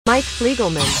Mike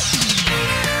Fliegelman.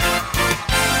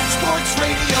 Sports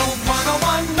Radio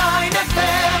 101.9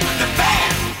 FM, The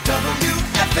Fan,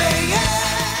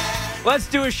 WFAN. Let's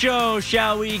do a show,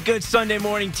 shall we? Good Sunday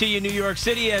morning to you, New York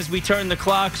City, as we turn the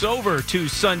clocks over to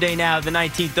Sunday now, the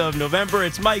 19th of November.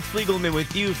 It's Mike Fliegelman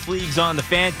with you, Fleegs on the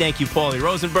Fan. Thank you, Paulie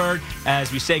Rosenberg.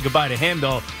 As we say goodbye to him,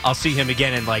 though, I'll see him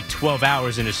again in like 12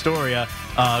 hours in Astoria.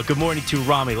 Good morning to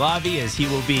Rami Lavi, as he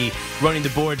will be running the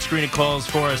board screening calls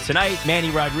for us tonight.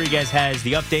 Manny Rodriguez has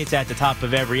the updates at the top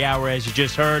of every hour, as you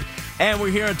just heard. And we're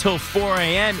here until 4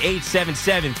 a.m.,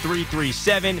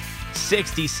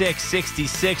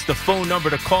 877-337-6666, the phone number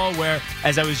to call, where,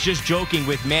 as I was just joking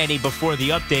with Manny before the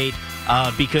update,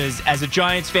 because as a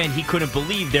Giants fan, he couldn't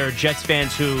believe there are Jets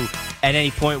fans who at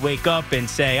any point wake up and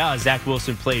say, Zach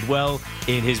Wilson played well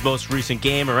in his most recent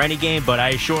game or any game, but I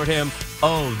assured him,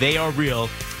 they are real.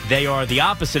 They are the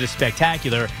opposite of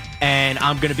spectacular, and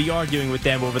I'm going to be arguing with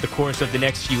them over the course of the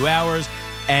next few hours.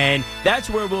 And that's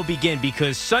where we'll begin,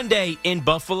 because Sunday in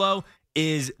Buffalo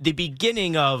is the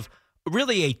beginning of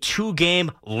really a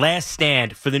two-game last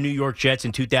stand for the New York Jets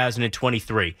in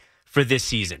 2023 for this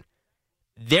season.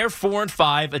 They're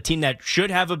 4-5, a team that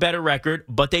should have a better record,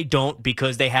 but they don't,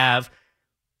 because they have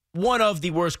one of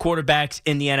the worst quarterbacks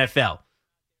in the NFL.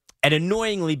 And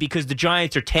annoyingly, because the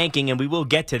Giants are tanking, and we will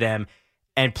get to them,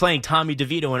 and playing Tommy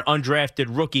DeVito, an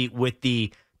undrafted rookie, with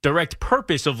the direct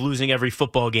purpose of losing every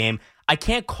football game, I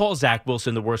can't call Zach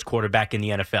Wilson the worst quarterback in the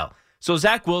NFL. So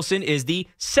Zach Wilson is the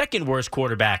second worst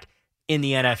quarterback in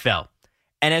the NFL.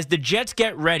 And as the Jets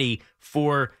get ready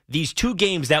for these two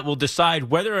games that will decide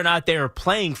whether or not they are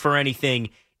playing for anything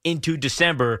into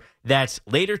December, that's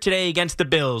later today against the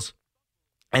Bills,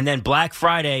 and then Black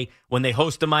Friday when they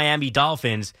host the Miami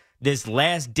Dolphins, this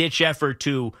last-ditch effort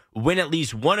to win at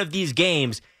least one of these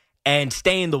games and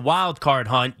stay in the wild card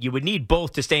hunt. You would need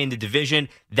both to stay in the division.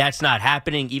 That's not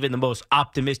happening. Even the most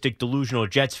optimistic, delusional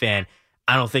Jets fan,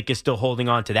 I don't think, is still holding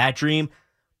on to that dream.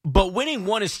 But winning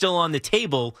one is still on the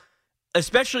table,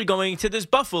 especially going into this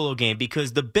Buffalo game,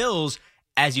 because the Bills,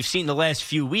 as you've seen the last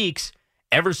few weeks,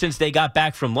 ever since they got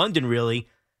back from London, really,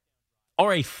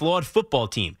 are a flawed football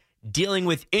team, dealing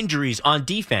with injuries on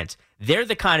defense. They're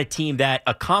the kind of team that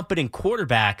a competent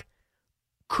quarterback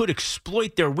could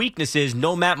exploit their weaknesses,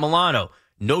 no Matt Milano,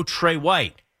 no Trey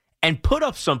White, and put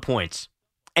up some points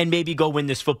and maybe go win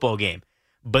this football game.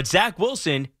 But Zach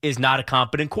Wilson is not a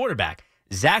competent quarterback.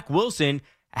 Zach Wilson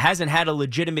hasn't had a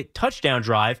legitimate touchdown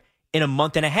drive in a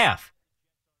month and a half.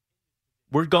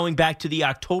 We're going back to the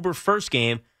October 1st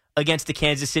game against the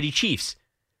Kansas City Chiefs.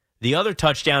 The other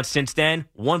touchdown since then,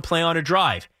 one play on a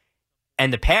drive.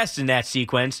 And the pass in that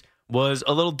sequence was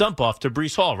a little dump-off to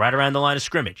Breece Hall right around the line of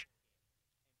scrimmage.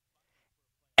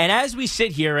 And as we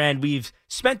sit here and we've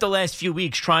spent the last few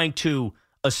weeks trying to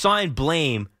assign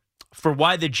blame for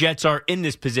why the Jets are in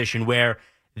this position where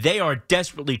they are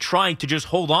desperately trying to just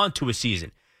hold on to a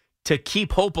season, to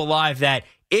keep hope alive that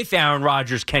if Aaron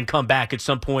Rodgers can come back at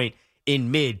some point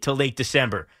in mid to late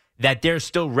December, that they're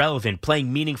still relevant,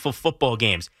 playing meaningful football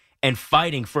games and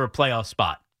fighting for a playoff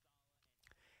spot.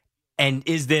 And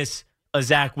is this a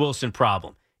Zach Wilson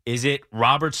problem? Is it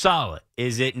Robert Saleh?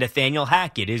 Is it Nathaniel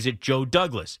Hackett? Is it Joe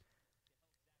Douglas?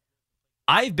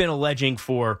 I've been alleging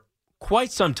for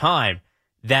quite some time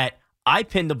that I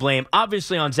pin the blame,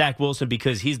 obviously, on Zach Wilson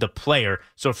because he's the player.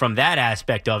 So from that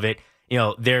aspect of it,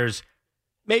 there's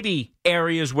maybe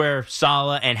areas where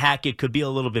Saleh and Hackett could be a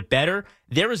little bit better.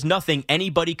 There is nothing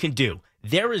anybody can do.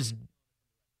 There is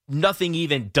nothing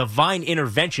even divine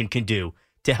intervention can do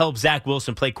to help Zach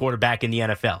Wilson play quarterback in the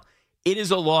NFL. It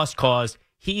is a lost cause.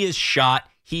 He is shot.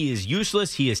 He is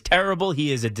useless. He is terrible.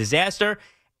 He is a disaster.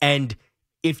 And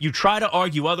if you try to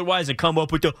argue otherwise and come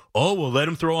up with let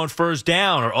him throw on first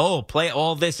down, or, play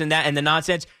all this and that and the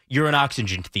nonsense, you're an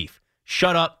oxygen thief.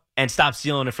 Shut up and stop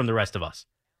stealing it from the rest of us.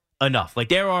 Enough. Like,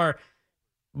 there are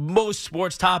most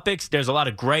sports topics, there's a lot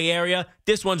of gray area.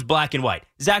 This one's black and white.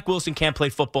 Zach Wilson can't play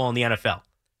football in the NFL.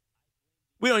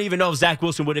 We don't even know if Zach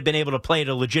Wilson would have been able to play at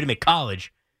a legitimate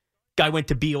college. Guy went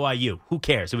to BYU. Who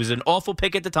cares? It was an awful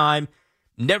pick at the time.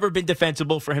 Never been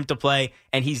defensible for him to play,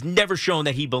 and he's never shown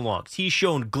that he belongs. He's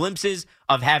shown glimpses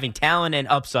of having talent and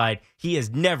upside. He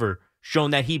has never shown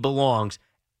that he belongs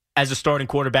as a starting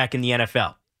quarterback in the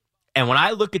NFL. And when I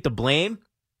look at the blame,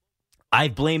 I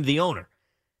blame the owner.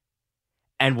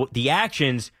 And the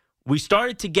actions, we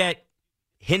started to get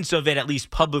hints of it, at least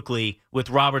publicly, with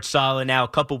Robert Saleh now a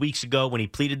couple weeks ago when he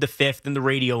pleaded the fifth in the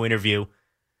radio interview,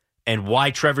 and why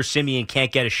Trevor Siemian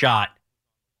can't get a shot.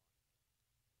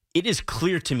 It is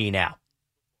clear to me now.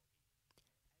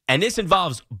 And this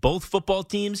involves both football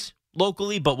teams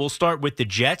locally, but we'll start with the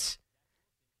Jets,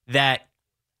 that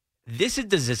this is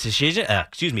the decision.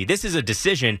 This is a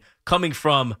decision coming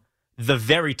from the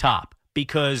very top,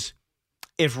 because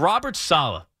if Robert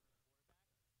Saleh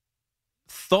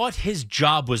thought his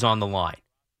job was on the line,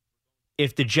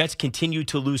 if the Jets continue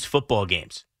to lose football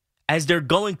games, as they're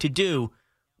going to do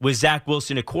with Zach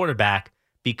Wilson at quarterback,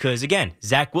 because, again,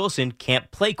 Zach Wilson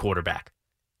can't play quarterback.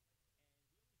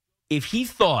 If he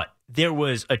thought there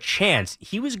was a chance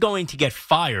he was going to get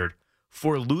fired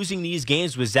for losing these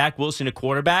games with Zach Wilson at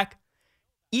quarterback,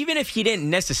 even if he didn't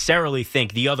necessarily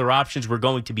think the other options were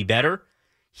going to be better,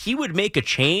 he would make a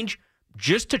change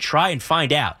just to try and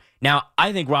find out. Now,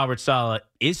 I think Robert Saleh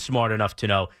is smart enough to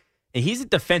know, and he's a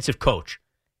defensive coach.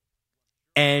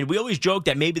 And we always joke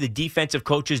that maybe the defensive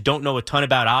coaches don't know a ton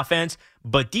about offense,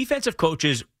 but defensive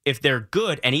coaches, if they're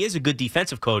good, and he is a good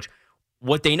defensive coach,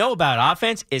 what they know about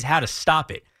offense is how to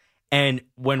stop it. And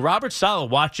when Robert Saleh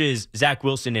watches Zach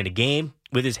Wilson in a game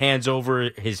with his hands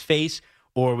over his face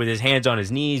or with his hands on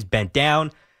his knees, bent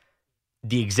down,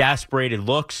 the exasperated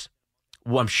looks,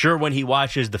 well, I'm sure when he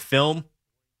watches the film,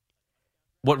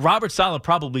 what Robert Saleh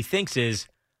probably thinks is,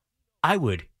 I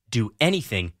would do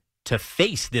anything to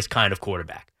face this kind of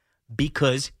quarterback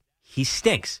because he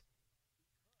stinks.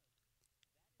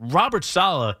 Robert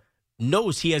Saleh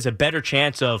knows he has a better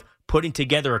chance of putting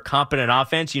together a competent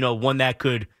offense, one that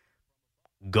could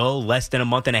go less than a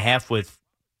month and a half with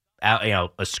a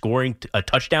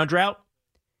touchdown drought.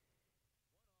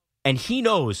 And he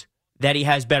knows that he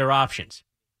has better options.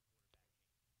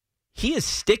 He is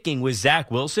sticking with Zach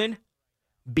Wilson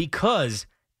because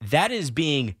that is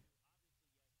being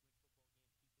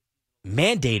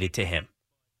mandated to him.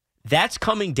 That's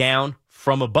coming down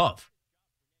from above.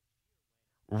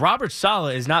 Robert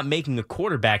Saleh is not making a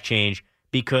quarterback change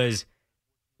because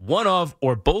one of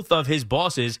or both of his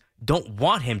bosses don't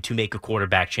want him to make a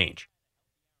quarterback change.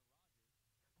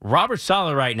 Robert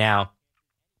Saleh right now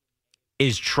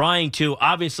is trying to,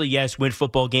 obviously, yes, win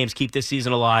football games, keep this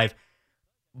season alive,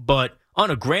 but on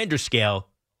a grander scale,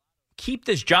 keep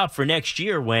this job for next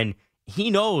year when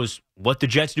he knows what the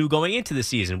Jets knew going into the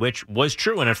season, which was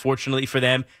true, and unfortunately for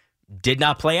them, did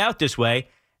not play out this way,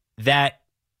 that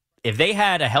if they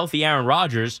had a healthy Aaron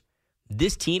Rodgers,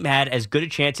 this team had as good a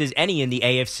chance as any in the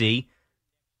AFC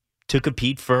to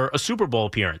compete for a Super Bowl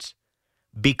appearance.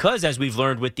 Because, as we've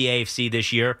learned with the AFC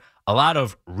this year, a lot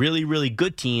of really, really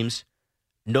good teams,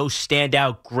 no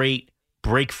standout, great,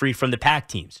 break free from the pack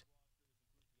teams.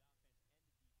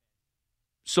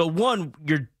 So, one,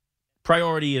 your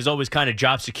priority is always kind of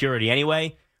job security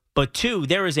anyway. But two,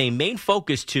 there is a main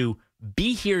focus to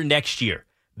be here next year.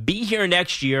 Be here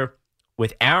next year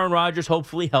with Aaron Rodgers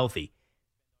hopefully healthy.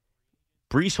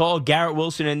 Breece Hall, Garrett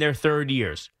Wilson in their third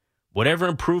years. Whatever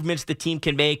improvements the team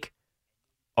can make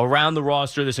around the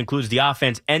roster, this includes the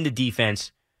offense and the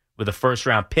defense, with a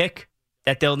first-round pick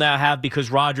that they'll now have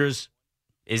because Rodgers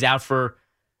is out for,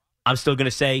 I'm still going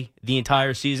to say, the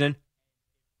entire season.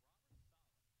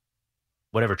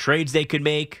 Whatever trades they could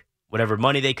make, whatever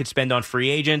money they could spend on free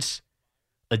agents,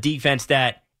 a defense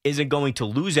that isn't going to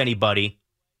lose anybody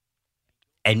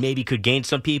and maybe could gain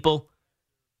some people.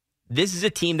 This is a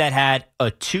team that had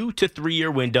a 2 to 3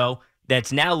 year window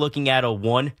that's now looking at a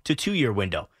 1 to 2 year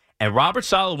window. And Robert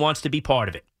Saleh wants to be part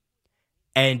of it.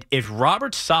 And if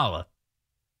Robert Saleh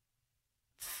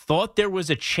thought there was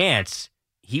a chance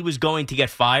he was going to get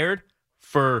fired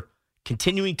for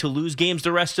continuing to lose games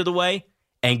the rest of the way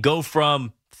and go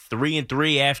from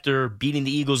 3-3 after beating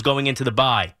the Eagles going into the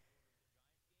bye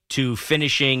to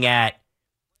finishing at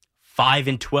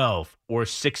 5-12 or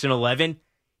 6-11,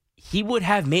 he would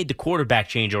have made the quarterback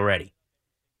change already.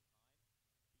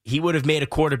 He would have made a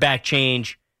quarterback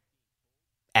change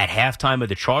at halftime of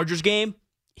the Chargers game.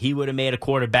 He would have made a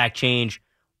quarterback change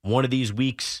one of these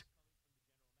weeks.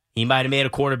 He might have made a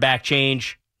quarterback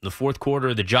change in the fourth quarter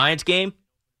of the Giants game.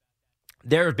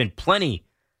 There have been plenty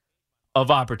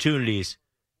of opportunities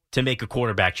to make a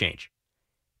quarterback change.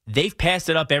 They've passed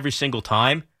it up every single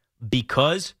time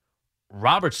because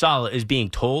Robert Saleh is being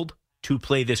told to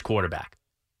play this quarterback.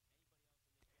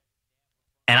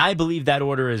 And I believe that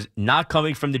order is not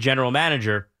coming from the general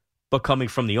manager, but coming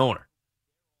from the owner.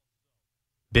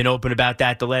 Been open about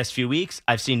that the last few weeks.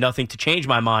 I've seen nothing to change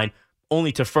my mind,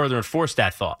 only to further enforce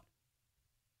that thought.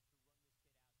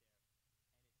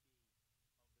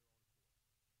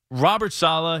 Robert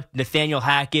Saleh, Nathaniel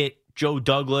Hackett, Joe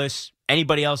Douglas,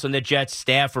 anybody else on the Jets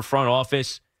staff or front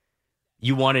office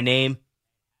you want to name,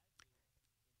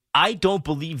 I don't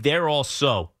believe they're all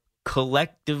so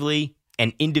collectively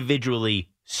and individually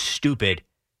stupid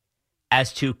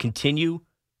as to continue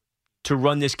to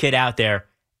run this kid out there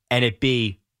and it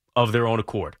be of their own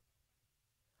accord.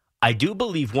 I do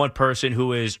believe one person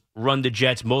who has run the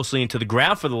Jets mostly into the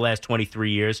ground for the last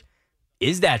 23 years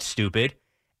is that stupid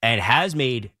and has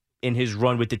made, in his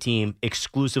run with the team,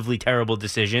 exclusively terrible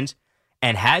decisions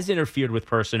and has interfered with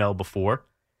personnel before.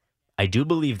 I do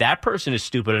believe that person is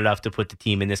stupid enough to put the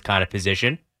team in this kind of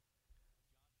position.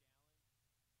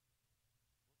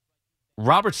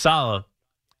 Robert Saleh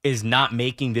is not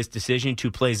making this decision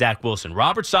to play Zach Wilson.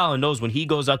 Robert Saleh knows when he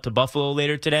goes up to Buffalo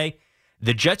later today,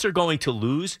 the Jets are going to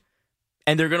lose,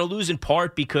 and they're going to lose in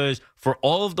part because for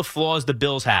all of the flaws the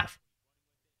Bills have.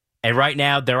 And right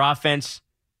now, their offense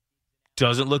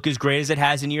doesn't look as great as it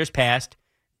has in years past.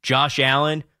 Josh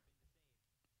Allen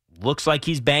looks like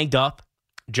he's banged up.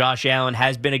 Josh Allen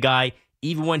has been a guy,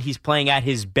 even when he's playing at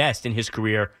his best in his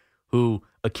career, who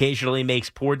occasionally makes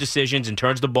poor decisions and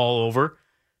turns the ball over.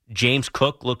 James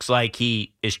Cook looks like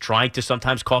he is trying to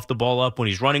sometimes cough the ball up when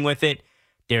he's running with it.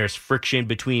 There's friction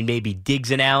between maybe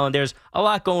Diggs and Allen. There's a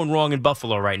lot going wrong in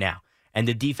Buffalo right now. And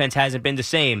the defense hasn't been the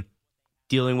same,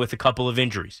 dealing with a couple of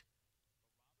injuries.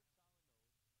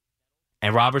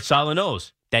 And Robert Saleh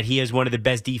knows that he has one of the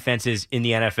best defenses in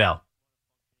the NFL.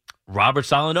 Robert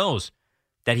Saleh knows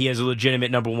that he has a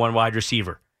legitimate number one wide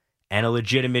receiver and a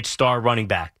legitimate star running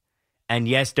back. And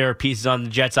yes, there are pieces on the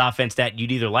Jets offense that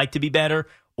you'd either like to be better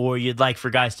or you'd like for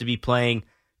guys to be playing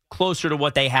closer to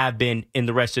what they have been in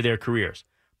the rest of their careers.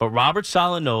 But Robert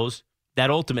Saleh knows that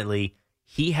ultimately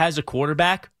he has a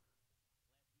quarterback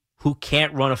who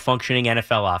can't run a functioning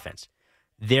NFL offense.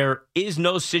 There is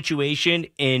no situation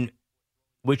in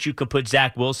which you can put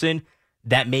Zach Wilson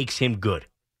that makes him good.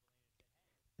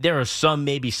 There are some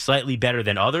maybe slightly better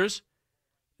than others.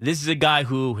 This is a guy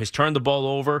who has turned the ball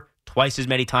over twice as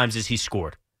many times as he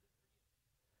scored.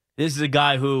 This is a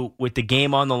guy who, with the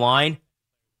game on the line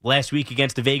last week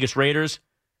against the Vegas Raiders,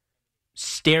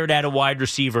 stared at a wide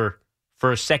receiver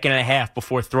for a second and a half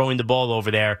before throwing the ball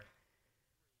over there.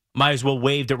 Might as well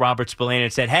waved at Robert Spillane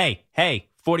and said, hey,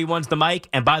 41's the mic,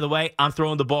 and by the way, I'm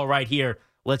throwing the ball right here.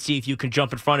 Let's see if you can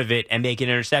jump in front of it and make an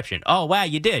interception. Oh, wow,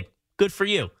 you did. Good for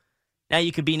you. Now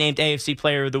you can be named AFC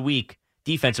Player of the Week,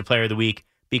 Defensive Player of the Week,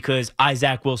 because I,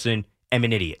 Zach Wilson, am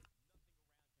an idiot.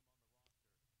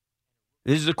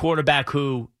 This is a quarterback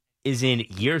who is in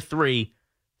year 3,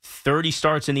 30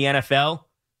 starts in the NFL,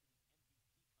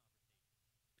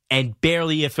 and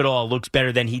barely, if at all, looks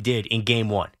better than he did in game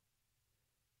 1.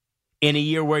 In a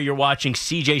year where you're watching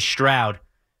C.J. Stroud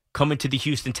coming to the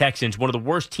Houston Texans, one of the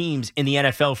worst teams in the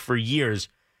NFL for years,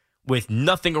 with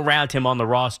nothing around him on the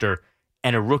roster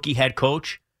and a rookie head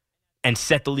coach, and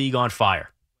set the league on fire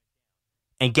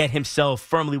and get himself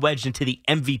firmly wedged into the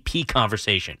MVP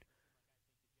conversation.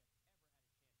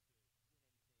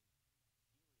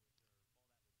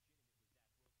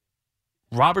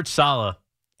 Robert Saleh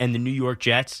and the New York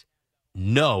Jets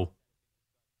know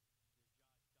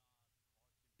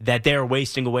that they're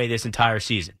wasting away this entire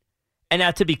season. And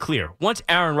now, to be clear, once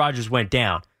Aaron Rodgers went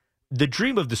down, the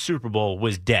dream of the Super Bowl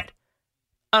was dead.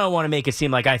 I don't want to make it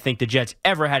seem like I think the Jets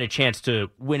ever had a chance to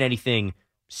win anything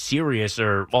serious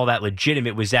or all that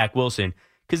legitimate with Zach Wilson,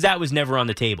 because that was never on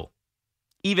the table.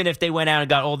 Even if they went out and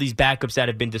got all these backups that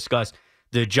have been discussed,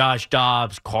 the Josh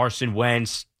Dobbs, Carson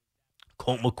Wentz,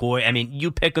 Colt McCoy, I mean,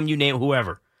 you pick them, you name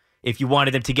whoever. If you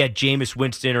wanted them to get Jameis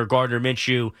Winston or Gardner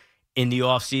Minshew in the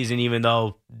offseason, even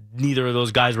though neither of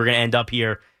those guys were going to end up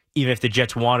here, even if the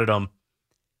Jets wanted them,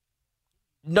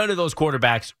 none of those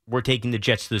quarterbacks were taking the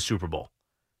Jets to the Super Bowl.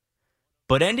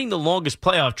 But ending the longest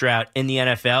playoff drought in the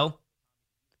NFL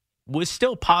was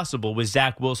still possible with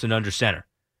Zach Wilson under center.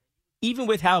 Even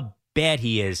with how bad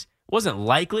he is, it wasn't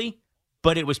likely,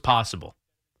 but it was possible.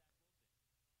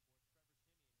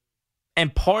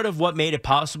 And part of what made it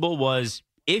possible was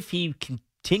if he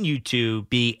continued to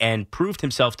be and proved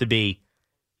himself to be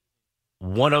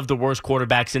one of the worst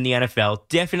quarterbacks in the NFL,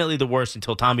 definitely the worst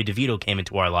until Tommy DeVito came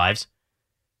into our lives,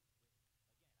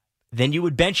 then you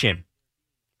would bench him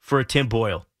for a Tim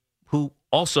Boyle, who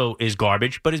also is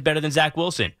garbage, but is better than Zach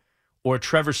Wilson. Or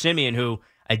Trevor Siemian, who,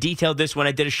 I detailed this when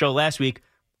I did a show last week,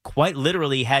 quite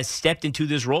literally has stepped into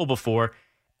this role before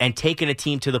and taken a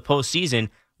team to the postseason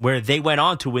where they went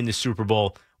on to win the Super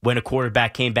Bowl when a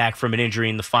quarterback came back from an injury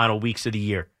in the final weeks of the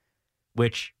year.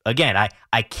 Which, again,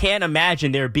 I can't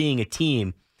imagine there being a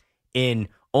team in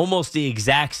almost the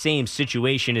exact same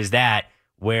situation as that,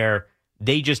 where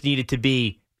they just needed to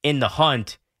be in the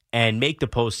hunt and make the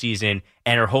postseason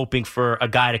and are hoping for a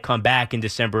guy to come back in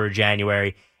December or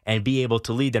January and be able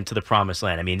to lead them to the promised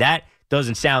land. I mean, that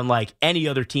doesn't sound like any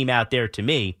other team out there to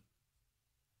me.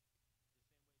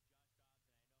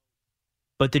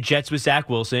 But the Jets with Zach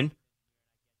Wilson,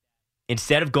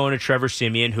 instead of going to Trevor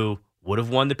Siemian, who would have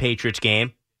won the Patriots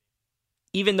game,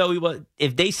 even though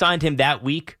if they signed him that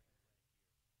week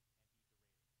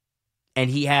and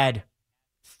he had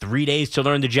 3 days to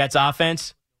learn the Jets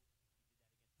offense,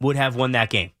 would have won that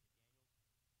game.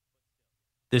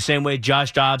 The same way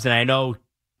Josh Dobbs, and I know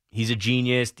he's a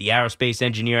genius, the aerospace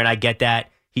engineer, and I get that.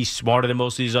 He's smarter than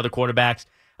most of these other quarterbacks.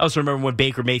 I also remember when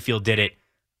Baker Mayfield did it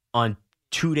on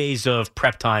 2 days of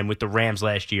prep time with the Rams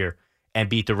last year and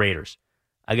beat the Raiders.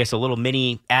 I guess a little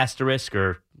mini asterisk,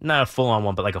 or not a full-on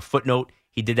one, but like a footnote.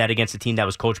 He did that against a team that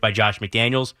was coached by Josh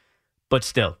McDaniels. But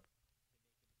still,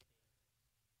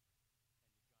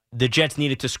 the Jets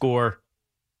needed to score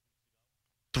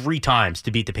 3 times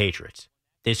to beat the Patriots.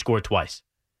 They scored twice.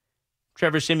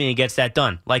 Trevor Siemian gets that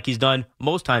done, like he's done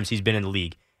most times he's been in the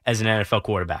league as an NFL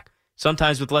quarterback,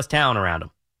 sometimes with less talent around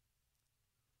him.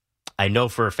 I know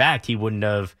for a fact he wouldn't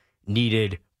have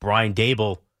needed Brian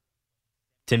Daboll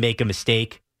to make a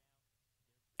mistake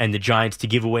and the Giants to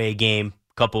give away a game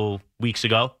a couple weeks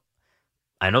ago.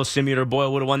 I know Simeon or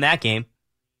Boyle would have won that game.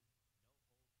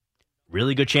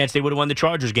 Really good chance they would have won the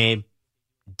Chargers game.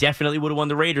 Definitely would have won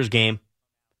the Raiders game.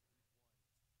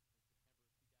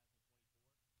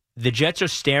 The Jets are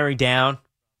staring down,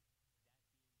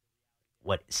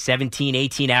 17,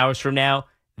 18 hours from now,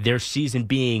 their season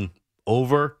being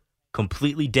over,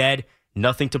 completely dead,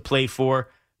 nothing to play for,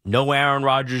 no Aaron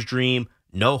Rodgers dream,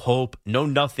 no hope, no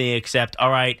nothing except, all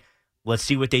right, let's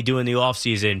see what they do in the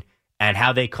offseason and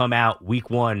how they come out week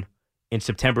 1 in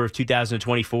September of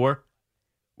 2024.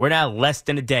 We're now less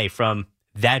than a day from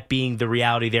that being the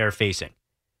reality they're facing.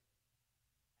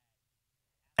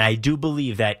 And I do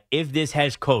believe that if this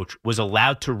head coach was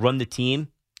allowed to run the team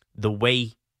the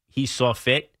way he saw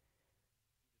fit,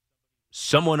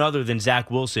 someone other than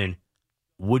Zach Wilson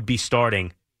would be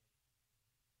starting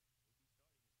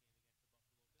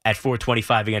at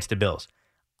 425 against the Bills.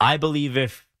 I believe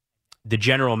if the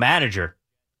general manager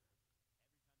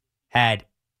had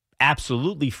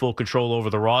absolutely full control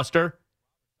over the roster,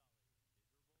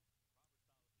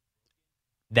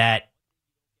 that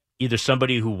either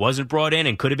somebody who wasn't brought in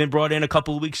and could have been brought in a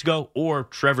couple of weeks ago or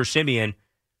Trevor Siemian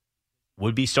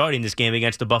would be starting this game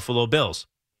against the Buffalo Bills.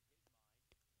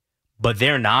 But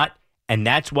they're not, and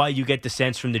that's why you get the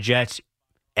sense from the Jets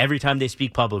every time they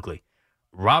speak publicly.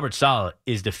 Robert Saleh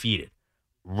is defeated.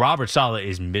 Robert Saleh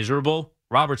is miserable.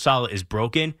 Robert Saleh is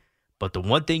broken. But the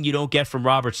one thing you don't get from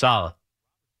Robert Saleh,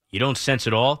 you don't sense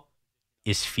at all,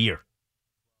 is fear.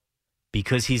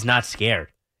 Because he's not scared.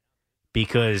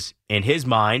 Because in his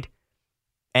mind,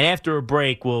 and after a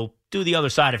break, we'll do the other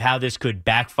side of how this could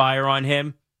backfire on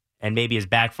him, and maybe has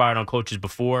backfired on coaches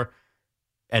before,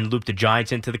 and loop the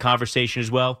Giants into the conversation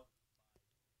as well.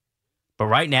 But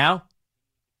right now,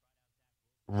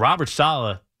 Robert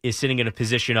Saleh is sitting in a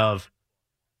position of,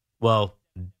 well,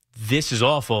 this is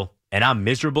awful, and I'm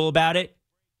miserable about it,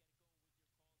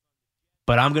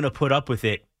 but I'm going to put up with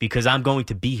it because I'm going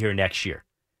to be here next year.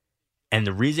 And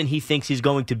the reason he thinks he's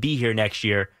going to be here next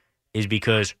year is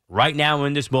because right now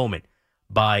in this moment,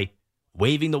 by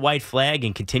waving the white flag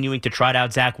and continuing to trot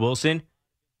out Zach Wilson,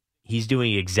 he's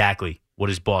doing exactly what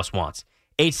his boss wants.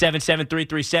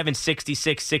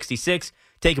 877-337-6666.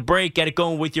 Take a break. Get it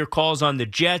going with your calls on the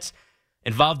Jets.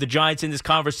 Involve the Giants in this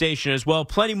conversation as well.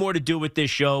 Plenty more to do with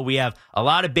this show. We have a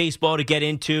lot of baseball to get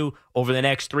into over the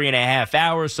next 3.5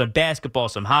 hours. Some basketball,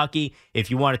 some hockey.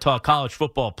 If you want to talk college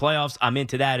football playoffs, I'm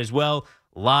into that as well.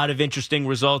 A lot of interesting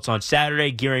results on Saturday,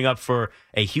 gearing up for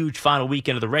a huge final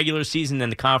weekend of the regular season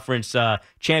and the conference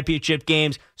championship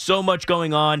games. So much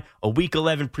going on. A Week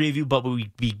 11 preview, but we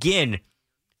begin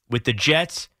with the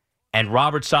Jets and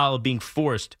Robert Saleh being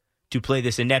forced to play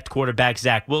this inept quarterback,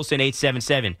 Zach Wilson.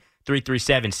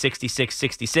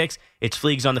 877-337-6666. It's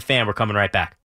Fleegs on the Fan. We're coming right back.